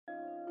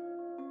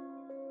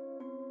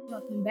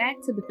Welcome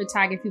back to the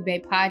Photography Bay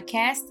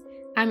podcast.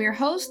 I'm your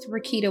host,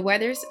 Rakita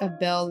Weathers of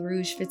Belle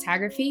Rouge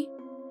Photography.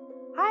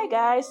 Hi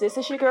guys, this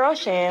is your girl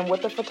Shan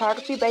with the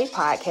Photography Bay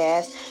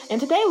podcast, and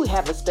today we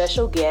have a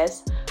special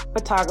guest,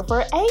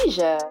 photographer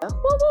Asia. Woo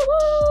woo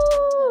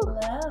woo!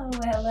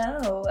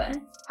 Hello.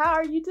 How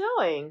are you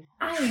doing?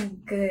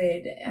 I'm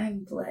good.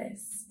 I'm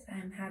blessed.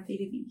 I'm happy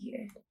to be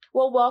here.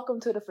 Well, welcome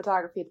to the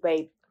Photography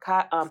Bay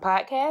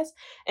podcast,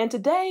 and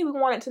today we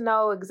wanted to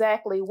know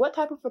exactly what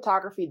type of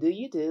photography do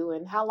you do,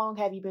 and how long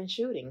have you been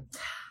shooting?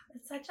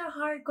 It's such a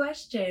hard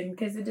question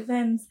because it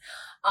depends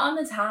on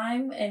the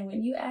time and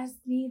when you ask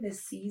me the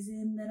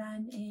season that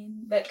I'm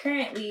in. But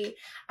currently,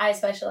 I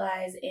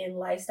specialize in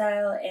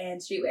lifestyle and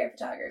streetwear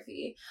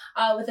photography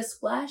with a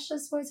splash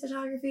of sports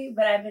photography.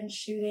 But I've been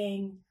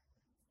shooting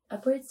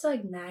upwards to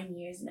 9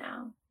 years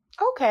now.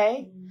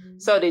 Okay. Mm-hmm.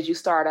 So did you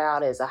start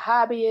out as a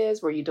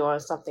hobbyist? Were you doing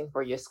something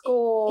for your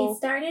school? It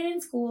started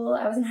in school.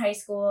 I was in high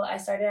school. I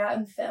started out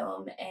in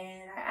film,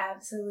 and I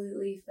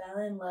absolutely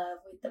fell in love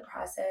with the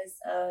process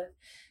of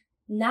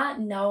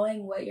not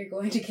knowing what you're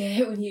going to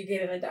get when you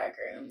get in a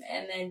darkroom,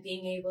 and then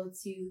being able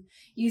to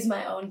use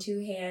my own two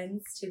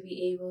hands to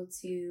be able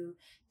to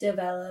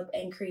develop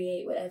and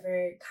create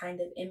whatever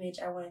kind of image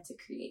I wanted to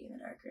create in the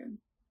darkroom.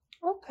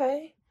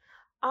 Okay.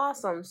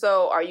 Awesome.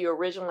 So are you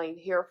originally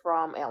here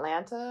from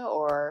Atlanta,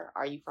 or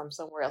are you from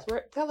somewhere else?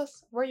 Tell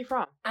us, where are you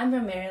from? I'm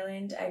from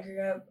Maryland. I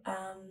grew up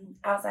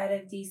outside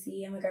of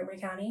DC in Montgomery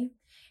County,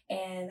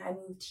 and I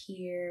moved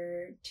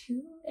here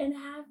 2.5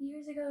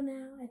 years ago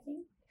now, I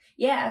think.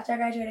 Yeah, after I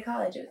graduated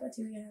college, it was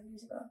about 2.5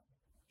 years ago.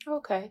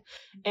 Okay.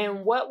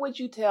 And what would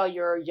you tell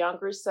your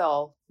younger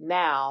self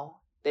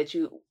now that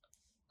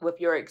with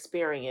your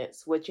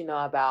experience, what you know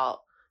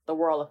about the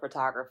world of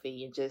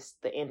photography and just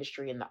the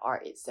industry and the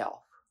art itself?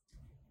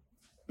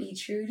 Be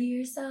true to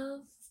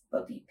yourself,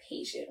 but be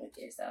patient with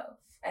yourself.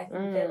 I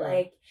think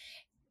that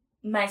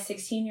my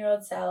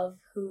 16-year-old self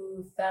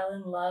who fell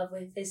in love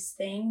with this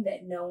thing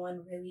that no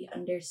one really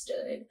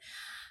understood,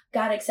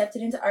 got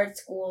accepted into art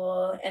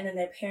school, and then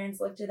their parents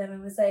looked at them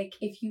and was like,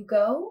 if you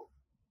go,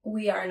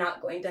 we are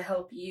not going to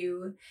help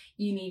you.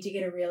 You need to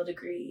get a real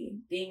degree.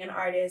 Being an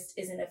artist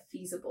isn't a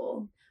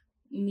feasible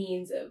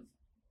means of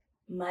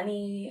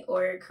money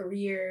or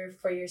career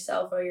for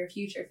yourself or your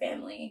future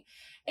family.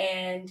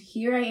 And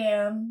here I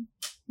am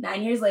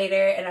 9 years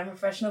later, and I'm a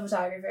professional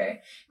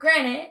photographer.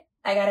 Granted,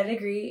 I got a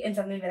degree in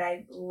something that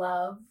I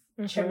love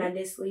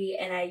tremendously,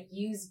 and I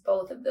use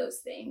both of those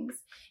things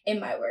in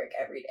my work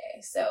every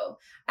day. So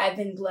I've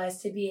been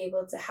blessed to be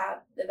able to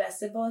have the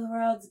best of both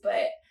worlds,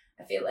 but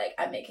I feel like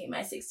I'm making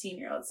my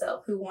 16-year-old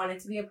self who wanted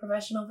to be a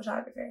professional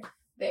photographer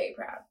very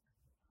proud.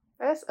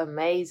 That's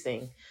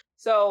amazing.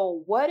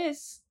 So what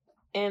is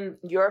in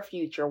your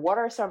future? What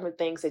are some of the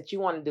things that you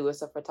want to do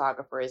as a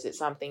photographer? Is it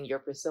something you're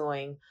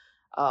pursuing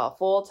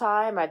full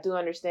time? I do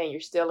understand you're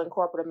still in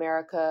corporate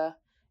America,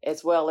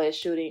 as well as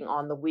shooting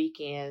on the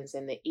weekends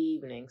and the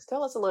evenings.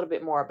 Tell us a little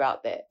bit more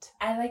about that.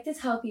 I like to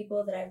tell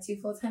people that I have 2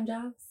 full-time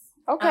jobs.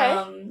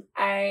 Okay.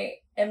 I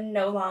am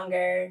no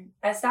longer,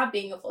 I stopped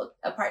being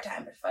a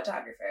part-time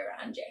photographer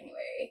around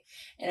January.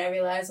 And I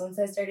realized once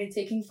I started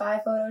taking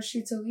 5 photo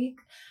shoots a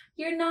week,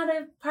 you're not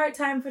a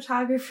part-time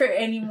photographer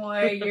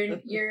anymore.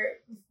 You're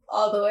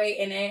all the way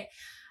in it.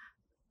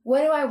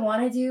 What do I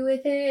want to do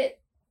with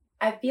it?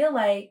 I feel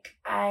like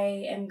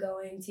I am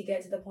going to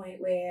get to the point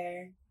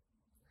where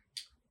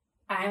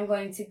I'm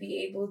going to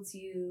be able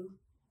to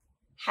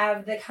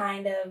have the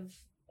kind of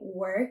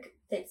work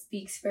that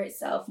speaks for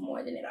itself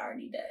more than it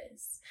already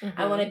does.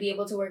 I want to be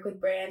able to work with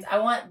brands. I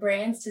want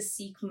brands to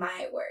seek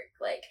my work.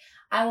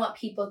 I want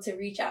people to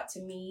reach out to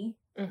me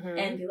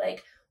and be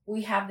like,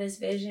 we have this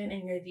vision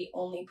and you're the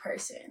only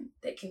person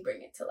that can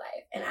bring it to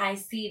life. And I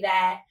see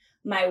that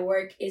my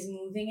work is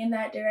moving in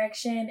that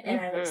direction, and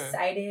I'm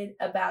excited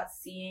about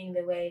seeing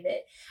the way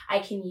that I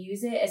can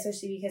use it,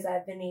 especially because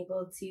I've been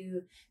able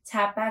to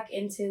tap back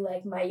into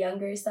my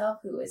younger self,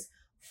 who is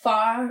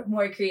far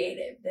more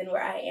creative than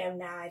where I am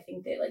now. I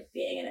think that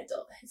being an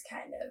adult has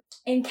kind of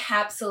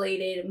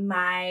encapsulated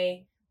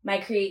my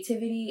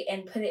creativity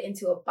and put it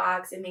into a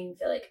box and made me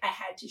feel like I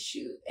had to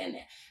shoot and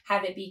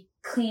have it be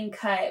clean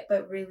cut,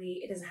 but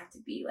really it doesn't have to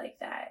be like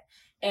that.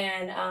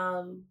 And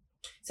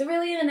so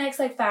really in the next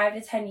 5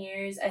 to 10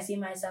 years, I see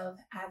myself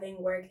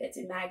having work that's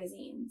in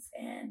magazines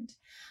and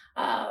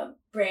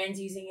brands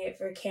using it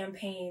for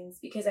campaigns,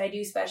 because I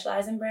do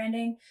specialize in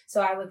branding.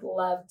 So I would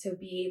love to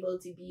be able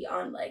to be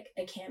on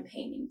a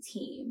campaigning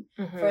team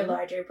for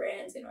larger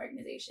brands and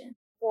organizations.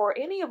 For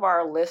any of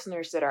our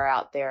listeners that are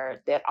out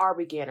there that are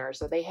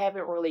beginners, or they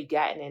haven't really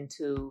gotten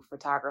into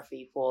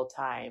photography full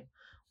time,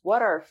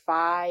 what are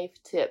 5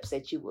 tips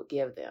that you would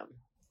give them?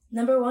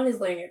 Number 1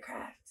 is learn your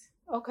craft.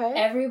 Okay.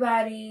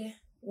 Everybody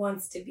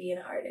wants to be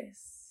an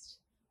artist,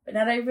 but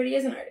not everybody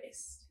is an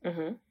artist.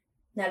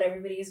 Not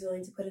everybody is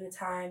willing to put in the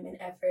time and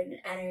effort and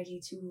energy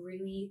to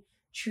really,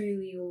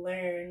 truly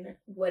learn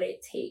what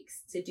it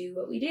takes to do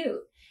what we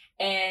do.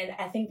 And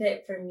I think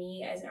that for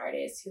me as an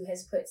artist who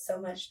has put so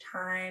much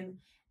time,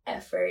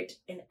 effort,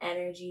 and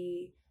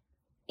energy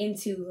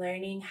into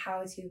learning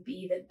how to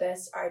be the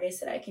best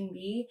artist that I can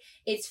be,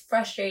 it's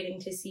frustrating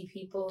to see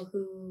people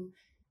who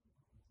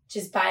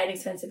just buy an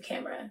expensive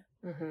camera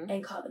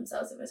and call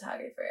themselves a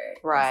photographer.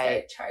 Right.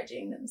 And start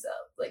charging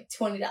themselves like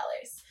 $20.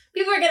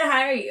 People are going to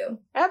hire you.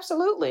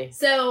 Absolutely.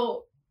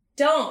 So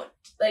don't,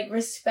 like,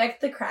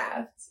 respect the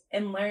craft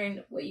and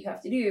learn what you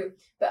have to do,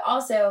 but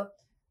also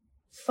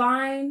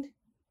find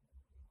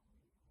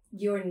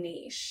your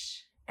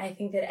niche. I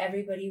think that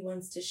everybody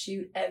wants to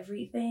shoot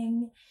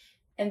everything,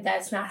 and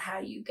that's not how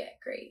you get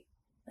great.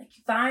 Like,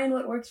 find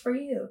what works for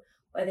you,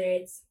 whether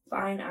it's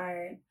fine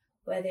art,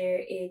 whether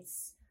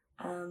it's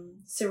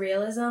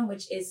surrealism,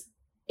 which is,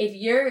 if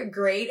you're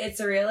great at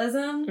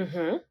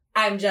surrealism,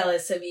 I'm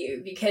jealous of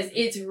you, because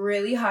it's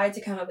really hard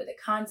to come up with the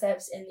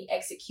concepts and the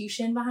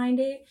execution behind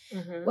it.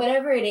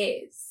 Whatever it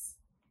is,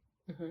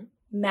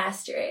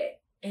 master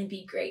it and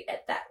be great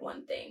at that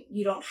one thing.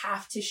 You don't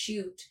have to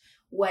shoot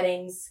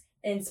weddings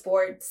and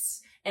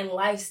sports and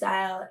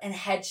lifestyle and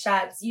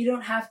headshots. You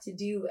don't have to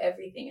do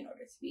everything in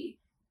order to be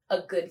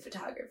a good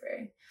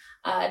photographer.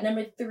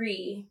 Number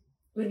 3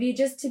 would be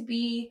just to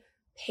be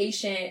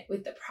patient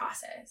with the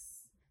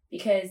process,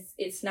 because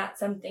it's not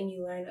something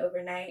you learn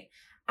overnight.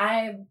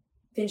 I've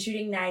been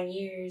shooting 9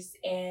 years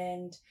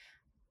and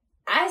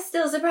I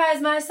still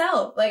surprise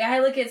myself. Like, I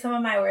look at some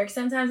of my work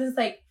sometimes and it's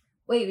like,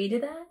 wait, we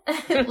did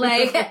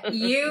that?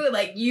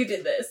 you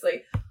did this.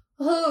 Like,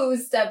 who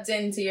stepped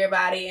into your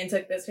body and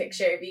took this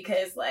picture?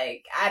 Because,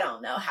 like, I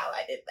don't know how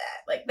I did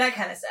that. Like, that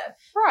kind of stuff.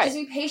 Right. Just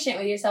be patient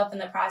with yourself in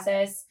the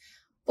process.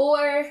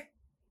 4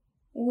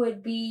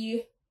 would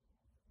be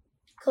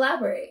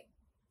collaborate.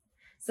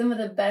 Some of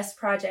the best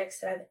projects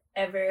that I've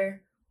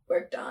ever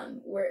worked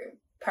on were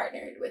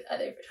partnered with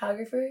other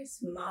photographers,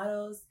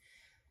 models,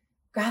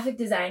 graphic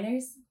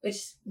designers,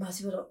 which most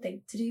people don't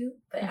think to do.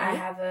 But I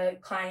have a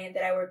client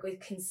that I work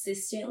with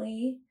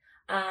consistently.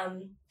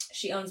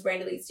 She owns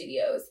Brand Elite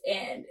Studios,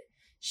 and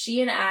she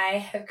and I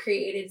have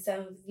created some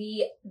of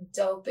the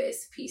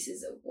dopest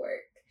pieces of work.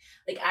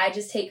 Like, I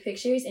just take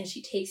pictures and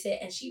she takes it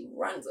and she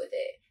runs with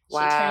it.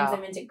 Wow. She turns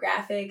them into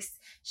graphics.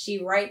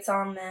 She writes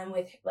on them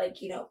with,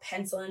 like, you know,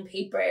 pencil and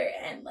paper,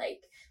 and,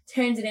 like,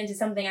 turns it into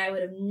something I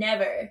would have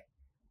never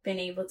been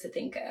able to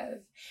think of.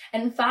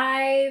 And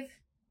 5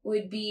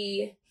 would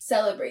be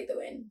celebrate the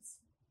wins,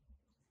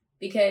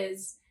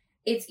 because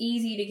it's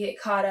easy to get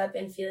caught up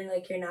in feeling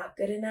like you're not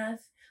good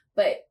enough,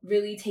 but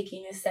really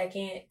taking a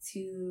second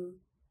to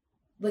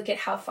look at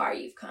how far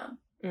you've come.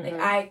 Like,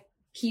 I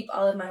keep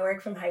all of my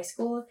work from high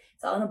school.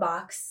 It's all in a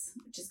box,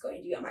 which is going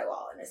to be on my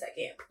wall in a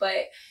second, but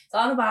it's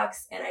all in a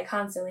box, and I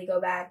constantly go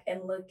back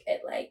and look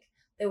at, like,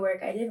 the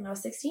work I did when I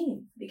was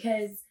 16,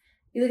 because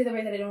you look at the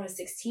work that I did when I was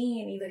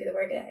 16, and you look at the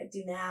work that I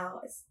do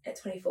now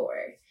at 24,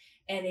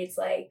 and it's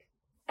like,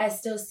 I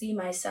still see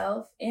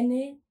myself in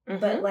it,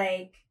 but,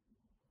 like,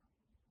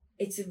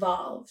 it's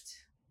evolved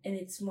and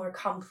it's more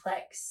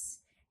complex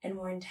and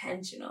more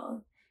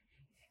intentional.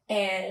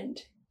 And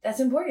that's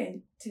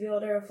important, to be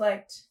able to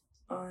reflect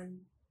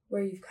on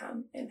where you've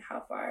come and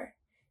how far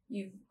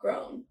you've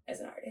grown as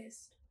an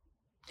artist.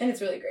 And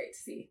it's really great to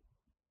see.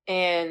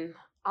 And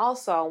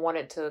also, I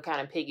wanted to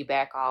kind of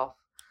piggyback off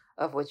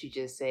of what you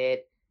just said.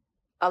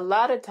 A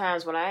lot of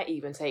times when I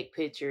even take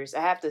pictures,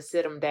 I have to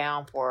sit them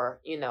down for,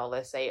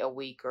 let's say a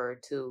week or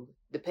 2,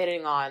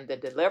 depending on the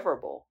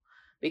deliverable.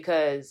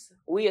 Because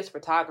we as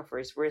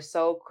photographers, we're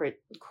so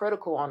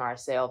critical on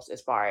ourselves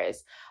as far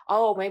as,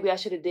 oh, maybe I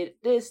should have did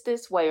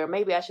this way, or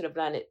maybe I should have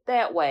done it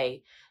that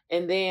way.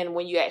 And then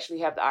when you actually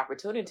have the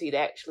opportunity to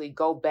actually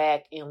go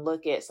back and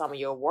look at some of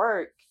your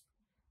work,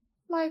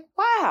 like,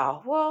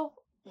 wow, well,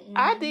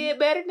 I did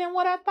better than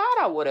what I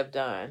thought I would have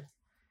done.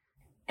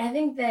 I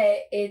think that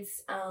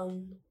it's a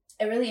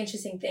really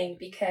interesting thing,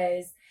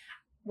 because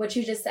what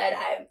you just said,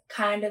 I'm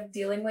kind of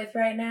dealing with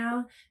right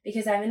now,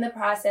 because I'm in the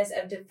process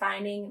of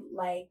defining,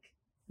 like,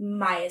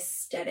 my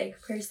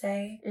aesthetic per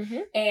se.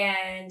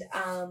 And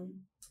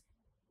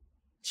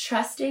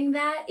trusting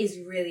that is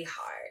really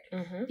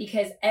hard,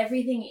 because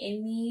everything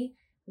in me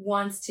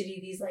wants to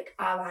do these, like,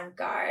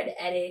 avant-garde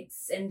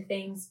edits and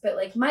things, but,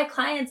 like, my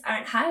clients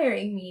aren't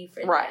hiring me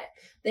for that.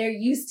 They're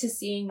used to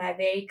seeing my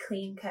very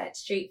clean-cut,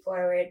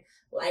 straightforward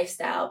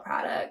lifestyle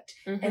product,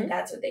 and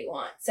that's what they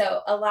want.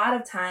 So a lot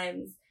of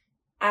times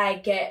I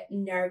get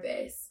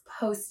nervous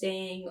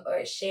posting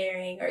or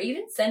sharing or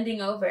even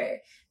sending over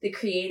the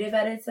creative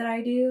edits that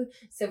I do.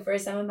 So for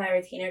some of my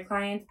retainer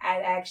clients,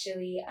 I've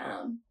actually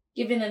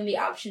given them the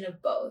option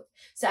of both.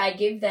 So I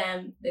give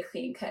them the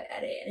clean cut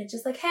edit, and it's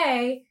just like,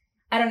 hey,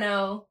 I don't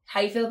know how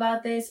you feel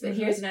about this, but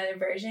here's another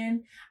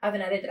version of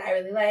an edit that I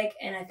really like,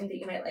 and I think that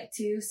you might like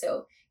too.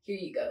 So here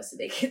you go. So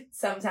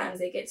sometimes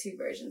they get 2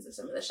 versions of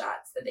some of the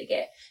shots that they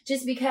get,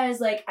 just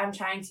because, like, I'm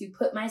trying to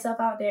put myself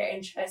out there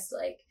and trust,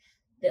 like,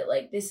 that,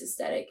 like, this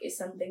aesthetic is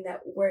something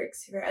that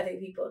works for other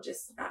people,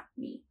 just not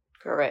me.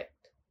 Correct.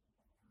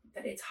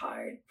 But it's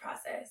hard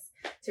process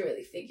to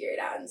really figure it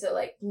out. And so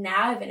like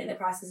now I've been in the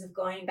process of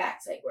going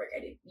back to like work I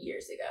did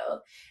years ago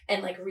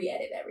and like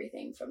re-edit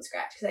everything from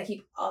scratch because I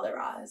keep all the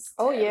raws.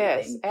 Oh yes,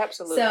 everything.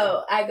 absolutely.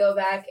 So I go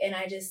back and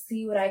I just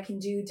see what I can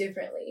do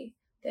differently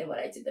than what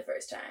I did the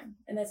first time.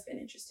 And that's been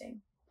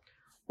interesting.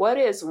 What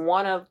is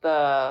one of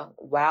the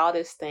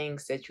wildest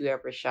things that you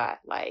ever shot?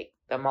 Like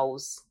the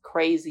most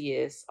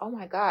craziest, oh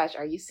my gosh,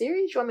 are you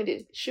serious? You want me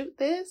to shoot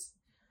this?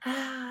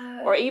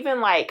 Or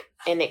even like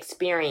an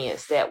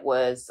experience that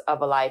was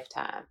of a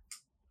lifetime?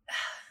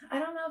 I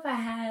don't know if I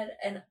had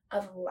an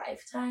of a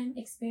lifetime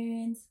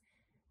experience.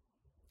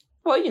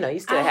 Well, you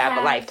still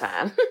have a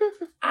lifetime.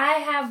 I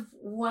have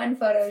one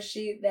photo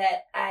shoot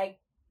that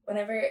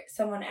whenever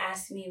someone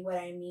asks me what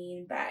I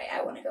mean by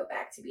I want to go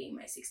back to being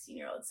my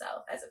 16-year-old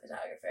self as a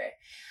photographer,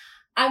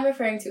 I'm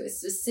referring to a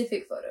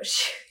specific photo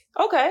shoot.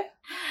 Okay.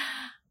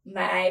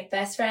 My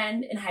best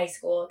friend in high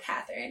school,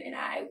 Catherine, and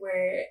I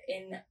were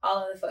in all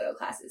of the photo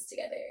classes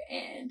together.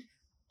 And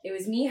it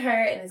was me,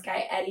 her, and this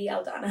guy, Eddie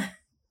Aldana.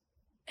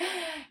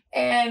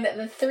 And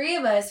the three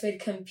of us would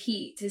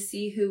compete to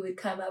see who would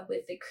come up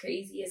with the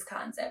craziest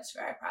concepts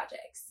for our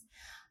projects.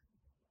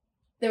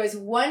 There was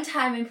one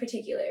time in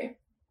particular,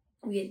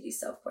 we had to do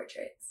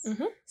self-portraits.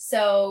 Mm-hmm.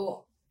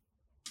 So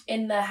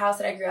in the house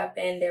that I grew up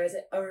in, there was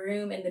a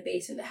room in the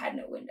basement that had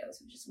no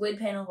windows, which is wood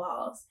panel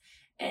walls.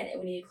 And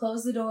when you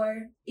close the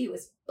door, it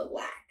was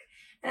black.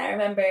 And I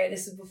remember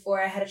this was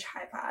before I had a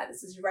tripod.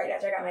 This was right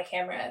after I got my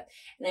camera.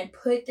 And I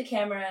put the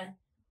camera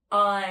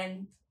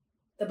on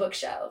the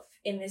bookshelf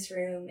in this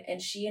room. And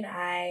she and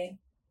I,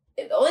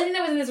 the only thing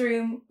that was in this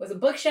room was a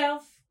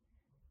bookshelf,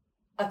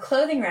 a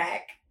clothing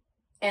rack,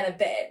 and a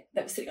bed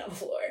that was sitting on the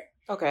floor.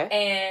 Okay.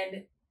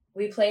 And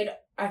we played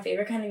our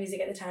favorite kind of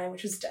music at the time,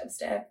 which was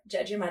dubstep,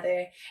 Judge Your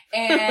Mother.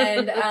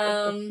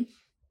 And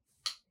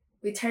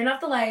we turned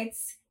off the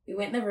lights. We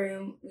went in the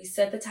room, we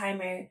set the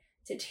timer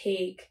to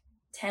take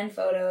 10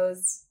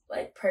 photos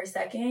like per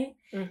second,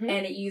 mm-hmm.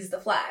 and it used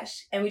the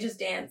flash. And we just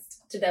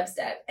danced to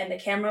dubstep and the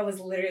camera was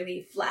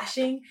literally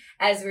flashing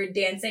as we're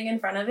dancing in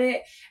front of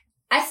it.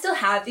 I still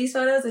have these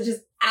photos, which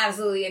is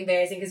absolutely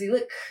embarrassing because we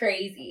look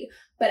crazy.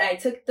 But I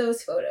took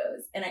those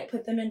photos and I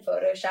put them in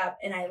Photoshop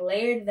and I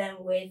layered them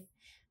with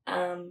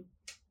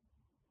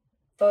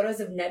photos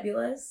of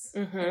nebulas,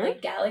 mm-hmm.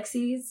 like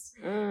galaxies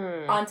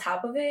on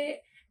top of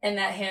it. And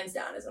that hands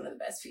down is one of the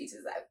best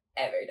pieces I've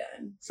ever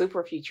done.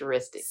 Super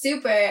futuristic.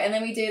 Super. And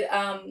then we did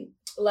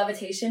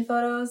levitation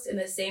photos in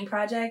the same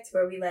project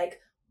where we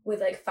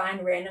would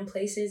find random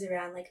places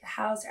around like the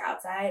house or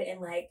outside and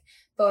like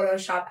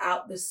Photoshop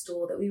out the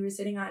stool that we were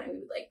sitting on, and we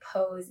would like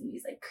pose in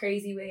these like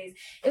crazy ways.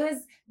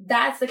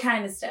 That's the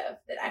kind of stuff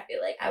that I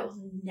feel like I will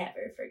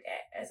never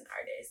forget as an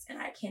artist. And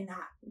I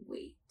cannot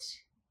wait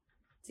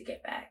to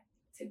get back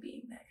to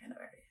being that kind of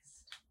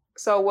artist.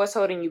 So what's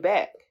holding you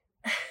back?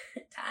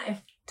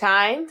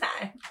 Time?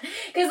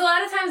 Because a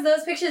lot of times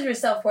those pictures were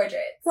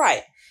self-portraits.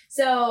 Right.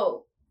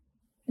 So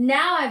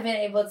now I've been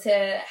able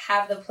to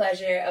have the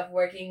pleasure of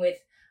working with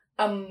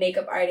a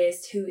makeup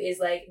artist who is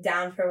like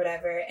down for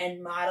whatever,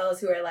 and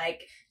models who are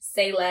like,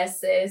 say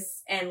less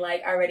sis, and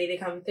like are ready to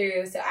come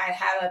through. So I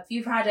have a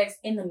few projects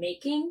in the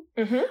making.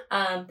 Mm-hmm.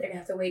 They're gonna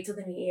have to wait till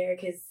the new year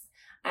because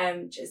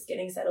I'm just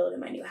getting settled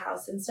in my new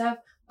house and stuff.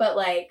 But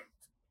like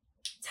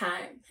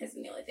time has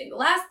been the only thing.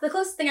 The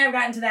closest thing I've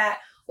gotten to that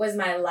was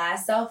my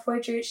last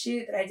self-portrait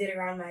shoot that I did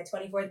around my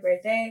 24th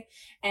birthday.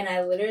 And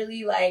I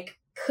literally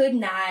could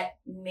not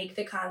make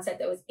the concept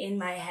that was in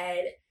my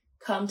head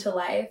come to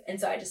life. And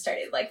so I just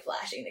started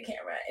flashing the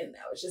camera, and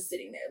I was just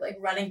sitting there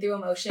running through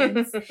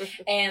emotions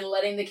and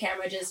letting the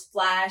camera just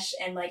flash.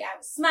 And I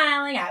was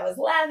smiling, I was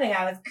laughing,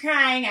 I was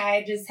crying.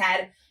 I just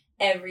had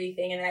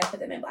everything, and I put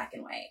them in black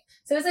and white.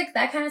 So it was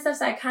that kind of stuff.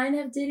 So I kind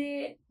of did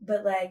it,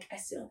 but I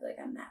still don't feel like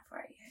I'm that far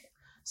yet.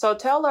 So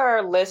tell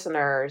our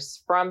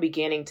listeners from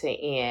beginning to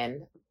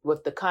end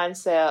with the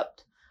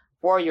concept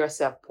for your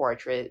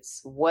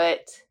self-portraits.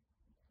 What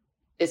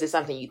is it,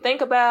 something you think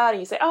about and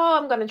you say, oh,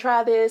 I'm going to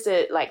try this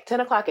at 10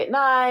 o'clock at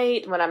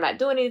night when I'm not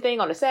doing anything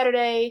on a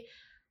Saturday?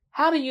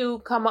 How do you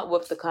come up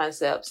with the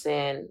concepts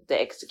and the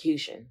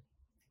execution?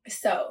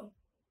 So,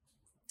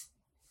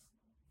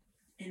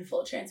 in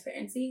full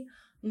transparency,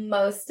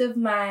 most of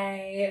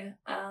my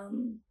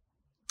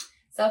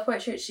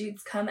self-portrait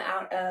shoots come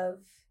out of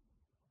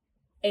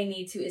a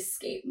need to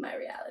escape my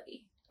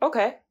reality.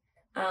 Okay.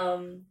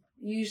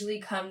 Usually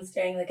comes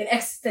during an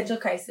existential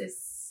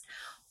crisis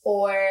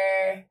or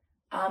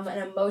an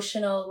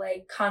emotional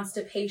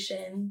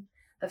constipation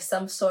of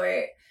some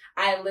sort.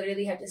 I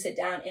literally have to sit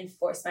down and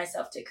force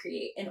myself to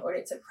create in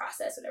order to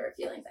process whatever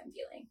feelings I'm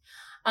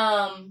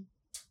feeling.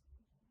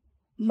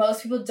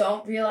 Most people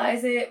don't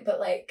realize it, but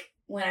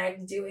when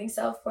I'm doing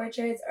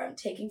self-portraits or I'm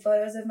taking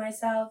photos of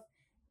myself,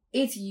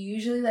 it's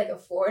usually a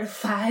 4 to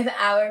 5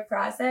 hour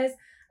process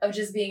of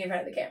just being in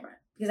front of the camera,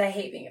 because I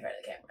hate being in front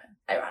of the camera,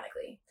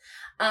 ironically.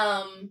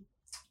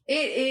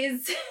 It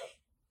is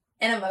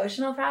an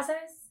emotional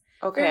process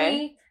for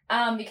me,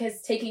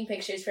 because taking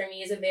pictures for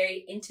me is a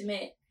very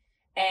intimate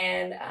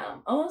and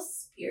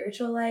almost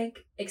spiritual like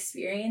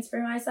experience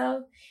for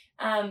myself.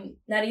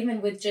 Not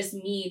even with just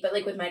me, but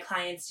like with my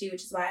clients too,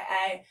 which is why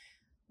I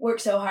work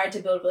so hard to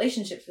build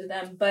relationships with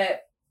them.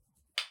 But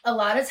a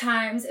lot of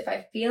times if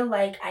I feel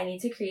like I need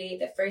to create,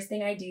 the first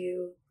thing I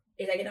do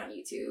is I get on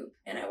YouTube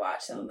and I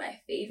watch some of my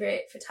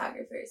favorite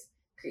photographers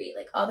create,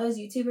 like all those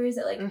YouTubers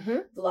that like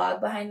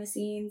vlog behind the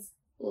scenes.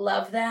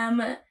 Love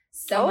them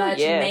so much.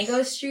 Yes.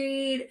 Mango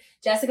Street,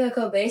 Jessica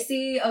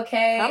Kobesi,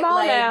 okay? Come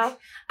on now.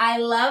 I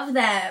love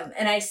them.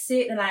 And I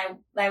sit and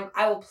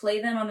I will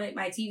play them on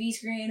my TV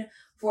screen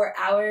for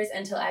hours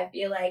until I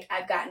feel like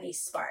I've gotten a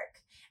spark.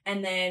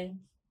 And then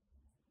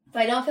if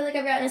I don't feel like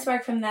I've gotten a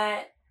spark from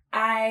that,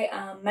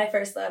 my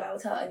first love, I will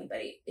tell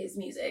anybody, is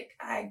music.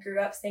 I grew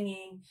up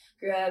singing,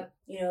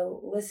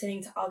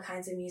 listening to all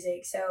kinds of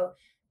music. So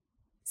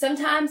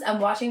sometimes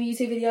I'm watching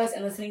YouTube videos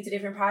and listening to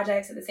different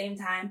projects at the same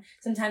time.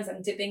 Sometimes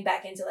I'm dipping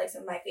back into like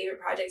some of my favorite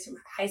projects from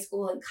high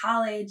school and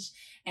college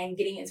and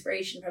getting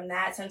inspiration from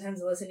that. Sometimes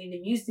I'm listening to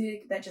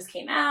music that just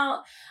came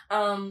out.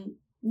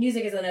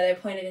 Music is another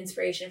point of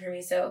inspiration for me.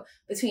 So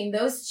between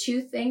those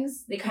two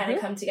things, they kind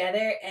of come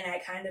together and I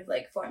kind of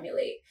like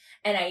formulate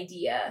an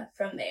idea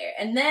from there.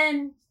 And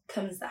then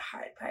comes the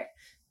hard part,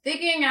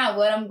 figuring out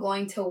what I'm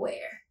going to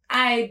wear.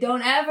 I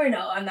don't ever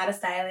know. I'm not a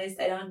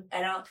stylist. I don't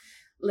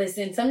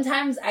listen.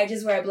 Sometimes I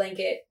just wear a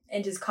blanket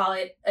and just call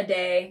it a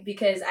day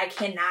because I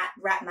cannot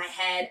wrap my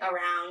head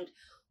around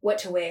what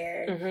to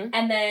wear.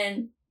 And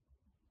then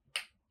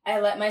I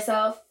let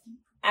myself,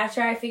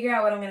 after I figure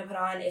out what I'm going to put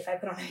on, if I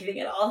put on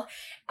anything at all,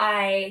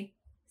 I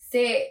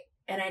sit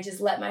and I just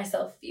let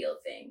myself feel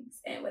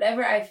things. And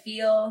whatever I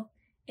feel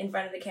in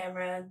front of the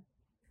camera,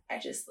 I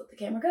just let the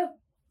camera go.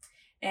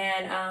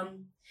 And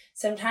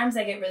sometimes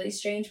I get really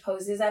strange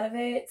poses out of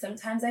it.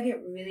 Sometimes I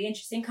get really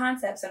interesting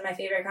concepts. One of my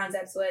favorite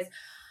concepts was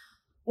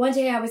one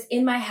day I was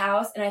in my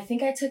house and I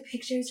think I took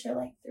pictures for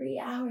like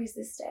 3 hours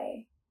this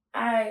day.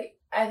 I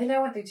think I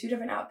went through 2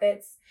 different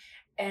outfits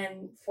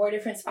and 4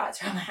 different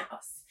spots around my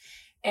house.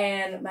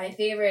 And my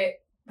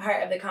favorite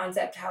part of the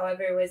concept,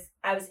 however, was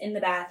I was in the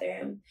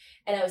bathroom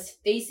and I was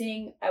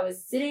sitting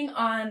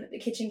on the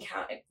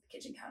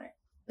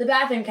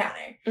bathroom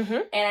counter.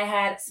 And I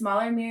had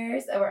smaller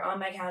mirrors that were on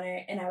my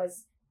counter and I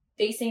was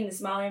facing the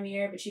smaller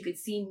mirror, but you could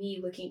see me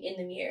looking in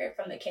the mirror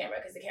from the camera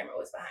because the camera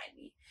was behind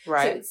me.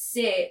 Right. So it would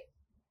sit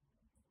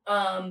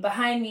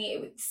behind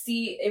me.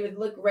 It would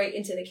look right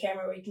into the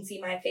camera where you can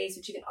see my face,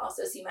 but you can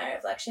also see my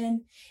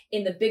reflection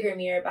in the bigger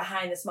mirror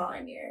behind the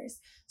smaller mirrors.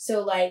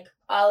 So like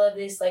all of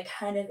this like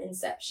kind of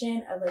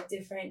inception of like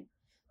different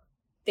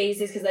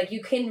phases, because like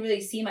you couldn't really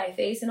see my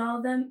face in all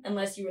of them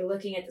unless you were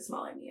looking at the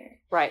smaller mirror.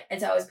 Right.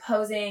 And so I was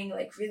posing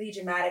like really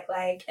dramatic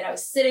like, and I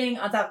was sitting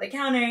on top of the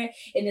counter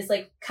in this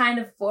like kind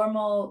of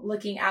formal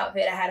looking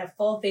outfit. I had a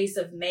full face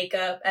of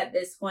makeup at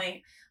this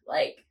point,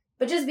 like,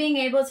 but just being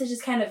able to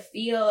just kind of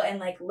feel and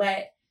like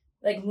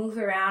move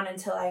around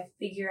until I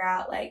figure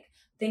out like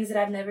things that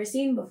I've never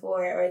seen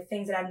before or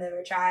things that I've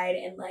never tried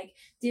and like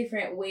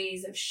different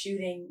ways of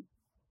shooting.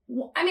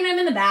 I mean, I'm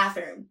in the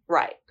bathroom.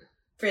 Right.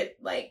 For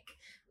like,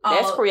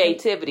 that's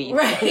creativity.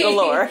 Right.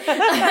 Galore.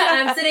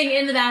 I'm sitting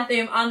in the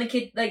bathroom on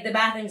the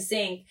bathroom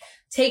sink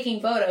taking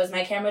photos.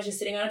 My camera's just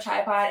sitting on a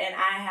tripod and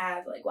I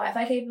have like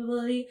Wi-Fi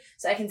capability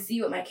so I can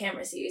see what my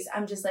camera sees.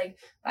 I'm just like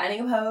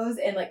finding a pose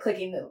and like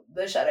clicking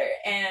the shutter.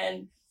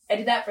 And I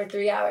did that for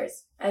 3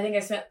 hours. I think I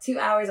spent 2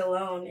 hours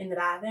alone in the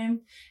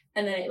bathroom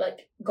and then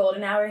like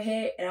golden hour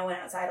hit and I went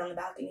outside on the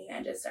balcony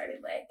and just started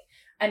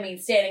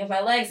standing with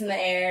my legs in the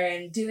air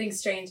and doing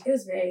it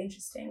was very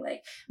interesting.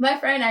 Like my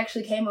friend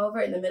actually came over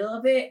in the middle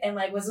of it and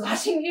like was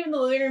watching me in the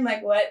living room,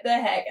 like, what the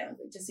heck? And I was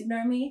like, just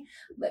ignore me.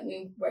 Let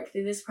me work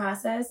through this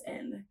process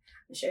and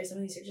I'm sure some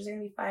of these pictures are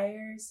going to be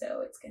fire.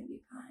 So it's going to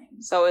be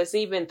fine. So it's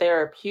even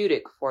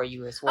therapeutic for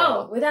you as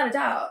well. Oh, without a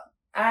doubt.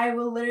 I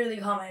will literally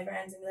call my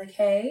friends and be like,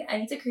 hey, I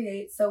need to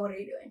create. So what are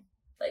you doing?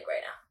 Like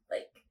right now,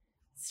 like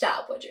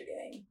stop what you're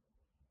doing.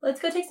 Let's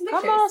go take some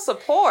pictures. Come on,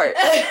 support.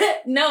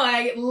 No,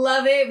 I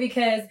love it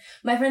because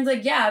my friend's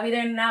like, yeah, I'll be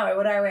there in an hour.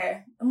 What do I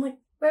wear? I'm like,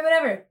 wear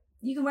whatever.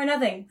 You can wear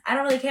nothing. I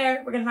don't really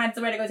care. We're going to find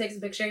somewhere to go take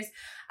some pictures.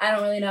 I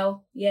don't really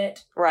know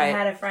yet. Right. I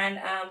had a friend,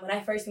 when I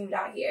first moved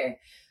out here,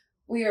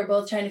 we were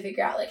both trying to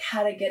figure out like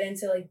how to get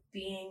into like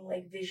being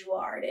like visual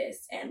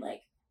artists. And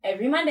like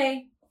every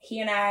Monday, he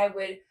and I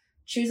would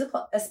choose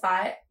a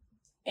spot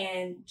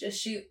and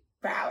just shoot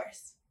for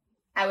hours.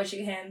 I would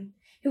shoot him.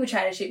 He would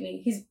try to shoot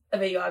me. He's a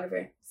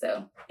videographer,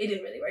 so it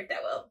didn't really work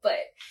that well. But,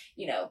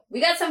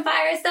 we got some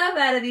fire stuff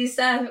out of these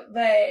stuff.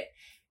 But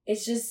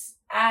it's just,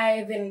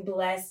 I've been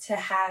blessed to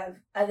have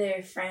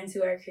other friends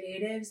who are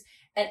creatives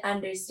and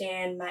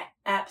understand my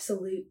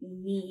absolute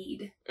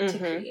need to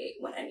create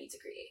when I need to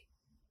create.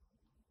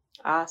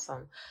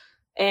 Awesome.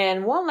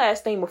 And one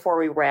last thing before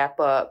we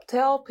wrap up,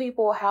 tell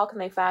people how can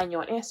they find you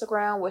on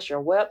Instagram? What's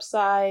your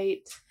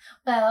website?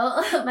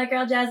 Well, my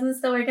girl Jasmine's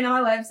still working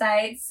on my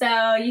website.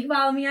 So you can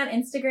follow me on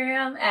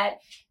Instagram at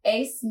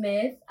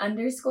asmith_.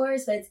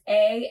 So it's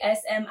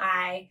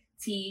ASMITHHH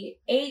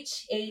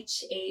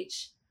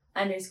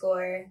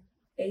 _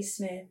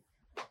 asmith.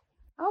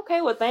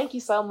 Okay, well, thank you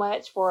so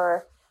much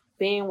for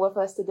being with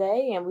us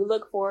today, and we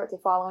look forward to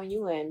following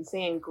you and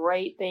seeing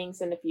great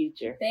things in the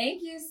future.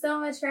 Thank you so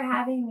much for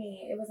having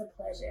me. It was a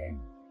pleasure.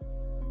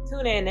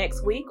 Tune in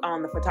next week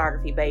on the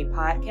Photography Babe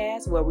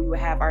podcast, where we will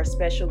have our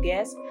special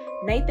guest,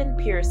 Nathan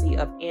Piercy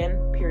of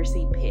N.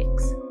 Piercy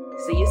Pics.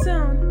 See you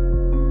soon.